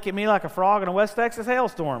blink at me like a frog in a West Texas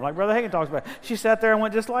hailstorm, like Brother Hagin talks about. She sat there and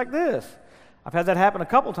went just like this. I've had that happen a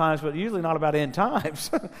couple times, but usually not about end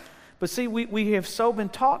times. But see, we have so been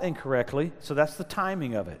taught incorrectly, so that's the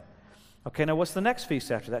timing of it. Okay, now what's the next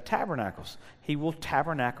feast after that? Tabernacles. He will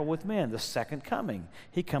tabernacle with men, the second coming.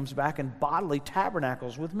 He comes back and bodily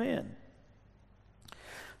tabernacles with men.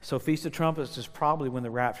 So Feast of Trumpets is probably when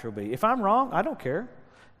the rapture will be. If I'm wrong, I don't care.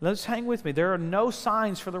 Let's hang with me. There are no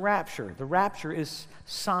signs for the rapture. The rapture is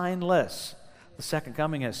signless. The second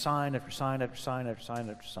coming has sign after sign after sign after sign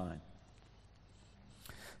after sign.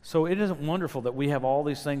 So it isn't wonderful that we have all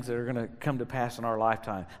these things that are going to come to pass in our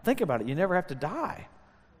lifetime. Think about it. You never have to die.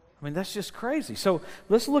 I mean, that's just crazy. So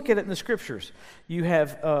let's look at it in the Scriptures. You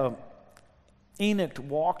have Enoch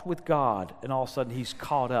walked with God, and all of a sudden he's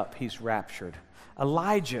caught up. He's raptured.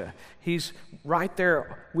 Elijah, he's right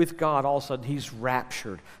there with God. All of a sudden he's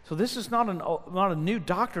raptured. So this is not a new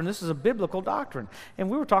doctrine. This is a biblical doctrine. And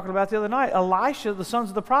we were talking about the other night, Elisha, the sons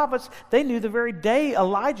of the prophets, they knew the very day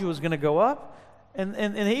Elijah was going to go up. And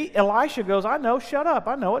Elisha goes, "I know, shut up.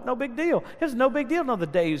 I know it, no big deal." It's no big deal, no, the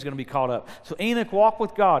day he's going to be caught up. So Enoch walked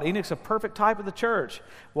with God. Enoch's a perfect type of the church.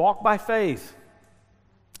 Walked by faith.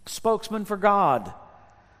 Spokesman for God.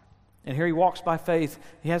 And here he walks by faith.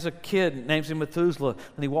 He has a kid, names him Methuselah,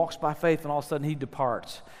 and he walks by faith, and all of a sudden he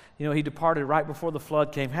departs. You know, he departed right before the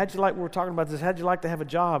flood came. How'd you like, we were talking about this, how'd you like to have a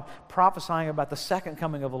job prophesying about the second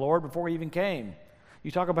coming of the Lord before he even came? You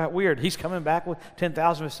talk about weird. He's coming back with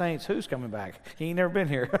 10,000 of saints. Who's coming back? He ain't never been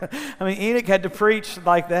here. I mean, Enoch had to preach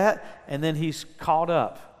like that, and then he's caught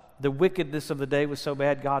up. The wickedness of the day was so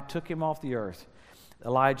bad, God took him off the earth.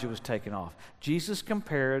 Elijah was taken off. Jesus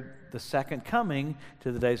compared the second coming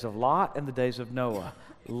to the days of Lot and the days of Noah.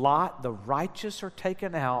 Lot, the righteous are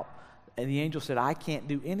taken out, and the angel said, "I can't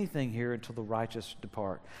do anything here until the righteous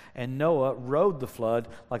depart." And Noah rode the flood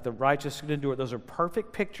like the righteous could endure. Those are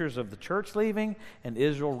perfect pictures of the church leaving and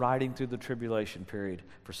Israel riding through the tribulation period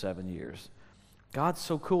for 7 years. God's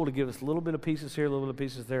so cool to give us a little bit of pieces here, a little bit of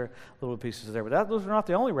pieces there, a little bit of pieces there. But those are not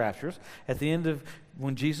the only raptures. At the end of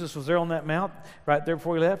when Jesus was there on that mount, right there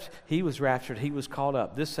before he left, he was raptured. He was caught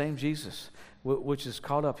up. This same Jesus, which is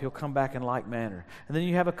caught up, he'll come back in like manner. And then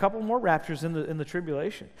you have a couple more raptures in the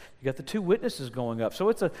tribulation. You got the 2 witnesses going up. So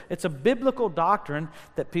it's a biblical doctrine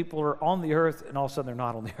that people are on the earth and all of a sudden they're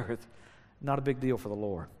not on the earth. Not a big deal for the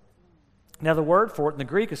Lord. Now the word for it in the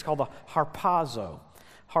Greek is called the harpazo.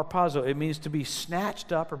 Harpazo, it means to be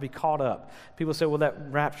snatched up or be caught up. People say, well, that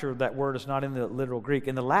rapture, that word is not in the literal Greek.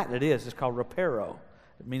 In the Latin it is. It's called rapero.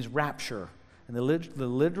 It means rapture. In the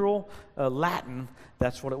literal Latin,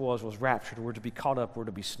 that's what it was raptured. We're to be caught up, we're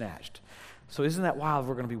to be snatched. So isn't that wild?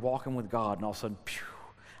 We're going to be walking with God and all of a sudden, phew.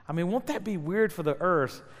 I mean, won't that be weird for the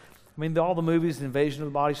earth? I I mean, all the movies, the Invasion of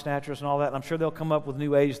the Body Snatchers and all that, and I'm sure they'll come up with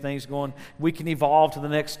new age things going, we can evolve to the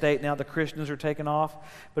next state now the Christians are taking off.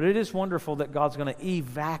 But it is wonderful that God's going to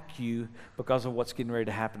evac you because of what's getting ready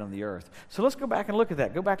to happen on the earth. So let's go back and look at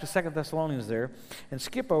that. Go back to 2 Thessalonians there and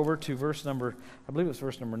skip over to verse number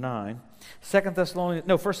 9. 1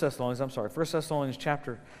 Thessalonians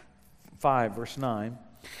chapter 5, verse 9.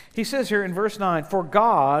 He says here in verse 9, "For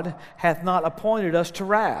God hath not appointed us to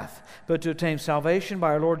wrath, but to obtain salvation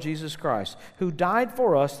by our Lord Jesus Christ, who died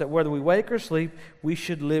for us, that whether we wake or sleep, we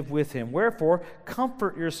should live with him. Wherefore,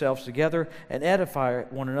 comfort yourselves together and edify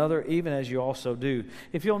one another, even as you also do."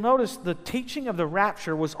 If you'll notice, the teaching of the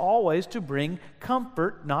rapture was always to bring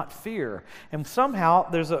comfort, not fear. And somehow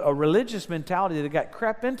there's a religious mentality that got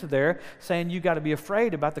crept into there, saying you got to be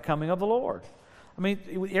afraid about the coming of the Lord. I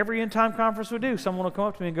mean, every end-time conference we do, someone will come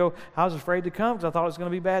up to me and go, "I was afraid to come because I thought it was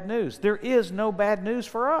going to be bad news." There is no bad news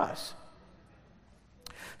for us.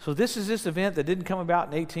 So this is this event that didn't come about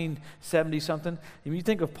in 1870-something. If you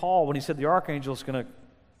think of Paul when he said the archangel is going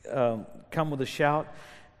to come with a shout,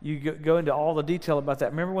 you go into all the detail about that.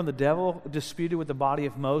 Remember when the devil disputed with the body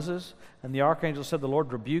of Moses and the archangel said, "The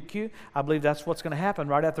Lord rebuke you"? I believe that's what's going to happen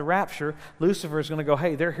right at the rapture. Lucifer is going to go,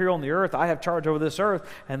 "Hey, they're here on the earth. I have charge over this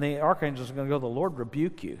earth." And the archangel is going to go, "The Lord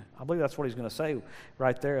rebuke you." I believe that's what he's going to say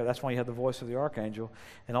right there. That's why you have the voice of the archangel.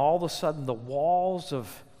 And all of a sudden, the walls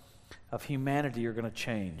of humanity are going to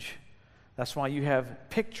change. That's why you have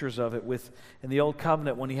pictures of it in the Old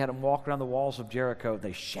Covenant when he had them walk around the walls of Jericho.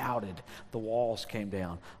 They shouted, the walls came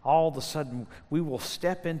down. All of a sudden, we will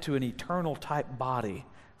step into an eternal type body.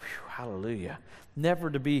 Whew, hallelujah. Never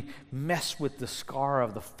to be messed with the scar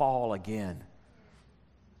of the fall again.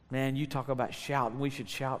 Man, you talk about shouting. We should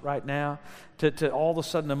shout right now. To all of a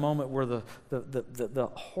sudden a moment where the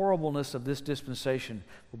horribleness of this dispensation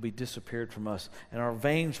will be disappeared from us. And our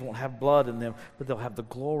veins won't have blood in them, but they'll have the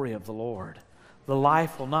glory of the Lord. The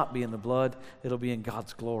life will not be in the blood. It'll be in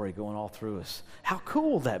God's glory going all through us. How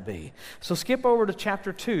cool will that be? So skip over to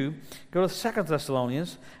chapter 2. Go to 2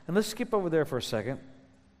 Thessalonians. And let's skip over there for a second.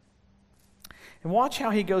 And watch how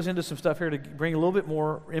he goes into some stuff here to bring a little bit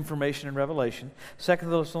more information and revelation. 2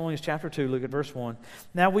 Thessalonians chapter 2, look at verse 1.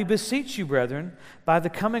 "Now we beseech you, brethren, by the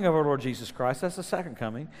coming of our Lord Jesus Christ," that's the second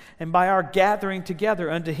coming, "and by our gathering together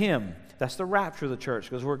unto him." That's the rapture of the church,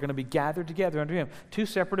 because we're going to be gathered together unto him. Two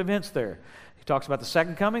separate events there. He talks about the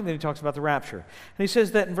second coming, then he talks about the rapture. And he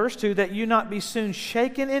says that in verse 2, "that you not be soon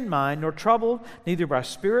shaken in mind, nor troubled, neither by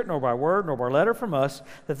spirit, nor by word, nor by letter from us,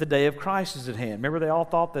 that the day of Christ is at hand." Remember, they all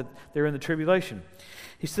thought that they're in the tribulation.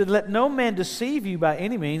 He said, "Let no man deceive you by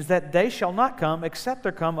any means, that day shall not come, except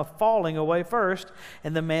there come a falling away first,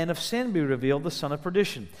 and the man of sin be revealed, the son of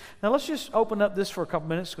perdition." Now let's just open up this for a couple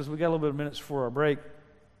minutes, because we got a little bit of minutes for our break.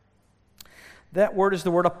 That word is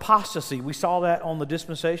the word apostasy. We saw that on the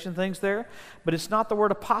dispensation things there, but it's not the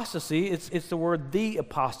word apostasy, it's the word the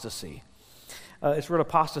apostasy. It's word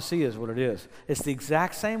apostasy is what it is. It's the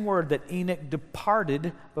exact same word that Enoch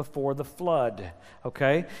departed before the flood.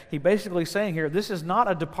 Okay? He basically saying here, this is not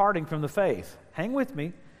a departing from the faith. Hang with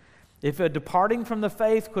me. If a departing from the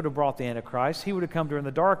faith could have brought the Antichrist, he would have come during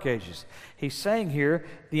the Dark Ages. He's saying here,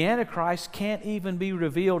 the Antichrist can't even be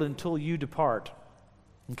revealed until you depart.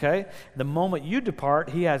 Okay? The moment you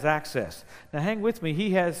depart, he has access. Now hang with me.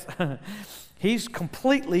 He's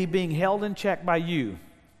completely being held in check by you.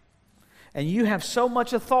 And you have so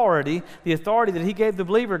much authority, the authority that he gave the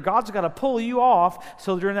believer, God's got to pull you off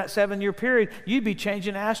so during that 7-year period, you'd be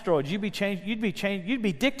changing asteroids. You'd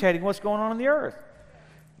be dictating what's going on the earth.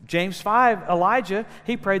 James 5, Elijah,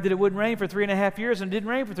 he prayed that it wouldn't rain for 3.5 years, and it didn't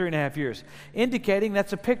rain for 3.5 years, indicating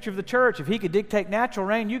that's a picture of the church. If he could dictate natural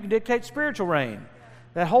rain, you can dictate spiritual rain.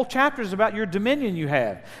 That whole chapter is about your dominion you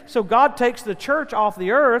have. So God takes the church off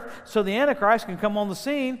the earth so the Antichrist can come on the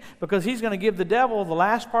scene, because he's going to give the devil the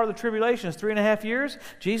last part of the tribulation is 3.5 years.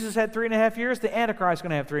 Jesus had 3.5 years. The Antichrist is going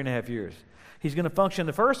to have 3.5 years. He's going to function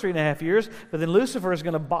the first 3.5 years, but then Lucifer is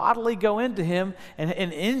going to bodily go into him and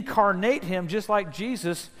incarnate him just like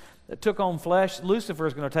Jesus that took on flesh. Lucifer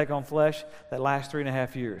is going to take on flesh that last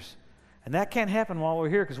 3.5 years. And that can't happen while we're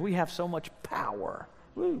here because we have so much power.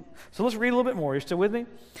 Woo. So let's read a little bit more. You're still with me?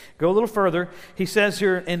 Go a little further. He says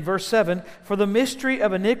here in verse 7, "For the mystery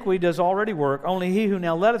of iniquity does already work. Only he who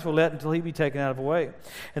now letteth will let until he be taken out of the way.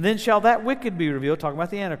 And then shall that wicked be revealed," talking about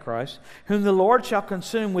the Antichrist, "whom the Lord shall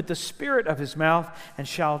consume with the spirit of his mouth, and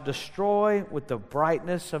shall destroy with the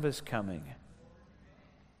brightness of his coming."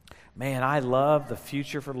 Man, I love the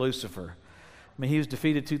future for Lucifer. I mean, he was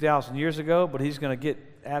defeated 2,000 years ago, but he's going to get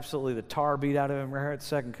absolutely the tar beat out of him right here at the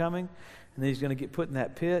second coming. And then he's going to get put in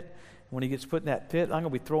that pit. When he gets put in that pit, I'm going to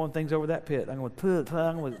be throwing things over that pit. I'm going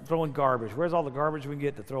to throw in garbage. Where's all the garbage we can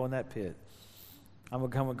get to throw in that pit? I'm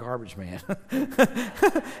going to become a garbage man.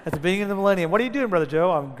 At the beginning of the millennium. What are you doing, Brother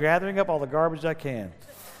Joe? I'm gathering up all the garbage I can.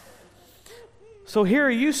 So here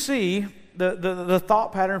you see the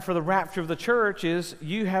thought pattern for the rapture of the church is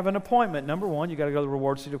you have an appointment. Number one, you got to go to the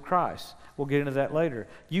reward seat of Christ. We'll get into that later.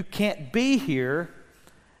 You can't be here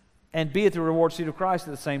and be at the reward seat of Christ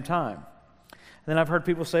at the same time. And then I've heard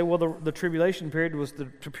people say, well, the tribulation period was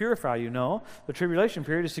to purify you. No, the tribulation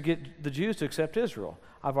period is to get the Jews to accept Israel.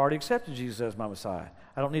 I've already accepted Jesus as my Messiah.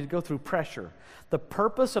 I don't need to go through pressure. The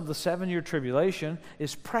purpose of the 7-year tribulation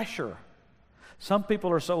is pressure. Some people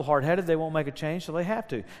are so hard-headed they won't make a change, so they have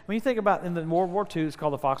to. When you think about in the World War II, it's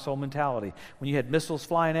called the foxhole mentality. When you had missiles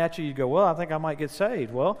flying at you, you go, well, I think I might get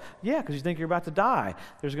saved. Well, yeah, because you think you're about to die.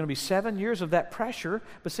 There's going to be 7 years of that pressure,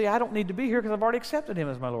 but see, I don't need to be here because I've already accepted him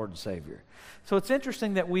as my Lord and Savior. So it's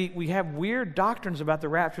interesting that we have weird doctrines about the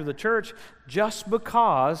rapture of the church just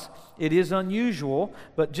because it is unusual,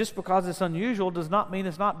 but just because it's unusual does not mean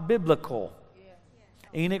it's not biblical.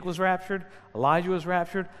 Enoch was raptured, Elijah was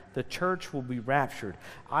raptured, the church will be raptured.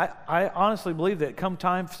 I honestly believe that come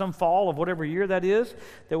time, some fall of whatever year that is,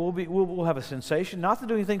 that we'll have a sensation, not to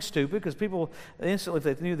do anything stupid, because people instantly, if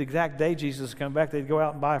they knew the exact day Jesus is coming back, they'd go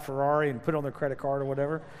out and buy a Ferrari and put it on their credit card or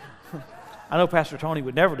whatever. I know Pastor Tony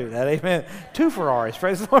would never do that, amen. 2 Ferraris,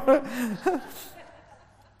 praise the Lord.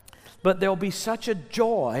 But there'll be such a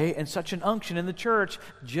joy and such an unction in the church,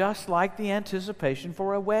 just like the anticipation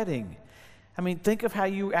for a wedding. I mean, think of how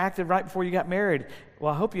you acted right before you got married.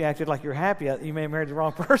 Well, I hope you acted like you're happy. You may have married the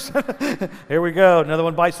wrong person. Here we go. Another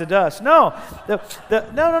one bites the dust. No.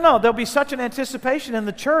 No. There'll be such an anticipation in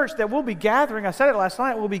the church that we'll be gathering. I said it last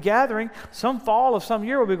night. We'll be gathering some fall of some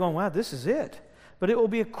year. We'll be going, wow, this is it. But it will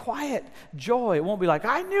be a quiet joy. It won't be like,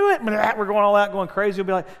 I knew it. We're going all out, going crazy. It'll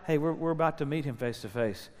be like, hey, we're about to meet him face to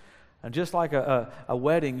face. And just like a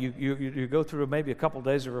wedding, you go through maybe a couple of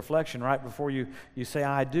days of reflection right before you say,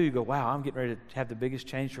 I do. You go, wow, I'm getting ready to have the biggest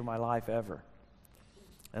change for my life ever.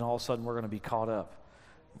 And all of a sudden, we're going to be caught up.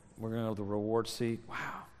 We're going to go to the reward seat.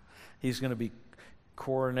 Wow. He's going to be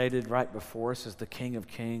coronated right before us as the King of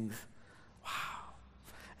Kings. Wow.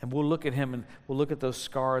 And we'll look at him and we'll look at those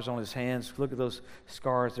scars on his hands. Look at those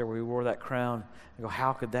scars there where he wore that crown. And go,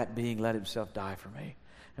 how could that being let himself die for me?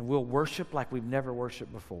 And we'll worship like we've never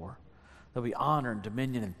worshiped before. There'll be honor and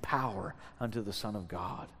dominion and power unto the Son of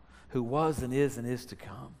God, who was and is to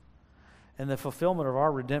come. And the fulfillment of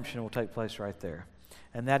our redemption will take place right there.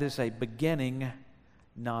 And that is a beginning,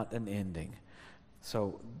 not an ending.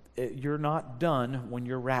 So you're not done when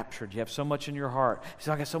you're raptured. You have so much in your heart. You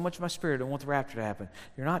say, I got so much in my spirit, I don't want the rapture to happen.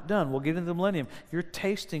 You're not done. We'll get into the millennium. You're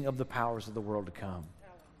tasting of the powers of the world to come.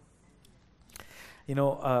 You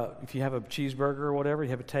know, if you have a cheeseburger or whatever,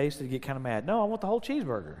 you have a taste and you get kind of mad. No, I want the whole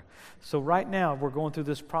cheeseburger. So right now, we're going through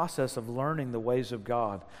this process of learning the ways of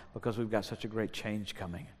God because we've got such a great change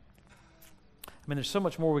coming. I mean, there's so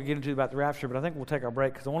much more we can get into about the rapture, but I think we'll take our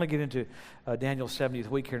break because I want to get into Daniel's 70th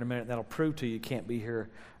week here in a minute, and that'll prove to you can't be here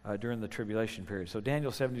during the tribulation period. So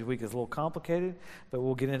Daniel's 70th week is a little complicated, but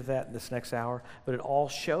we'll get into that in this next hour. But it all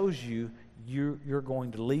shows you're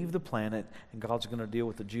going to leave the planet, and God's going to deal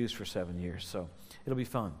with the Jews for 7 years. So it'll be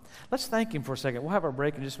fun. Let's thank him for a second. We'll have our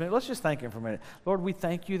break in just a minute. Let's just thank him for a minute. Lord, we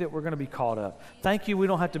thank you that we're going to be caught up. Thank you we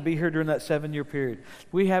don't have to be here during that 7-year period.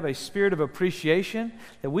 We have a spirit of appreciation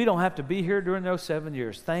that we don't have to be here during those 7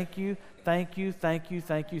 years. Thank you, thank you, thank you,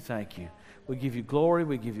 thank you, thank you. We give you glory,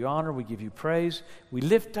 we give you honor, we give you praise. We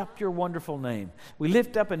lift up your wonderful name. We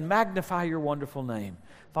lift up and magnify your wonderful name.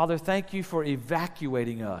 Father, thank you for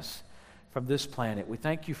evacuating us from this planet. We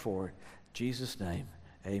thank you for it. In Jesus' name,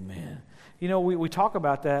 amen. You know, we talk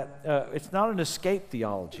about that. It's not an escape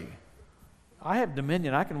theology. I have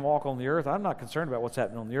dominion. I can walk on the earth. I'm not concerned about what's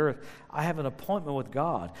happening on the earth. I have an appointment with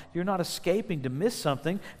God. You're not escaping to miss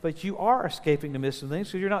something, but you are escaping to miss some things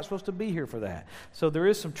because you're not supposed to be here for that. So there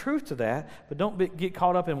is some truth to that, but don't get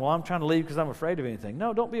caught up in, well, I'm trying to leave because I'm afraid of anything.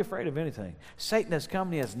 No, don't be afraid of anything. Satan has come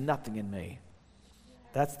and he has nothing in me.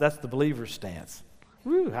 That's the believer's stance.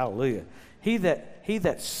 Woo, hallelujah. He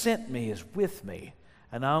that sent me is with me,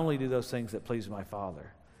 and I only do those things that please my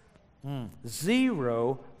Father.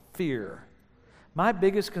 Zero fear. My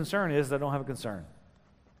biggest concern is that I don't have a concern.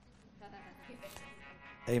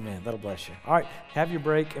 Amen. That'll bless you. All right, have your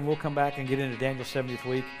break, and we'll come back and get into Daniel's 70th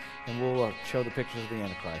week, and we'll show the pictures of the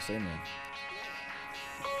Antichrist. Amen.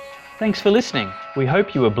 Thanks for listening. We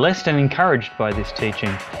hope you were blessed and encouraged by this teaching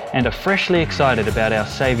and are freshly excited about our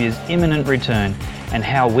Saviour's imminent return and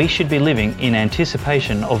how we should be living in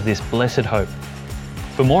anticipation of this blessed hope.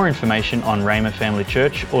 For more information on Rhema Family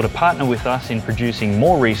Church or to partner with us in producing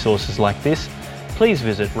more resources like this, please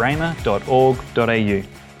visit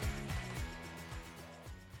rhema.org.au.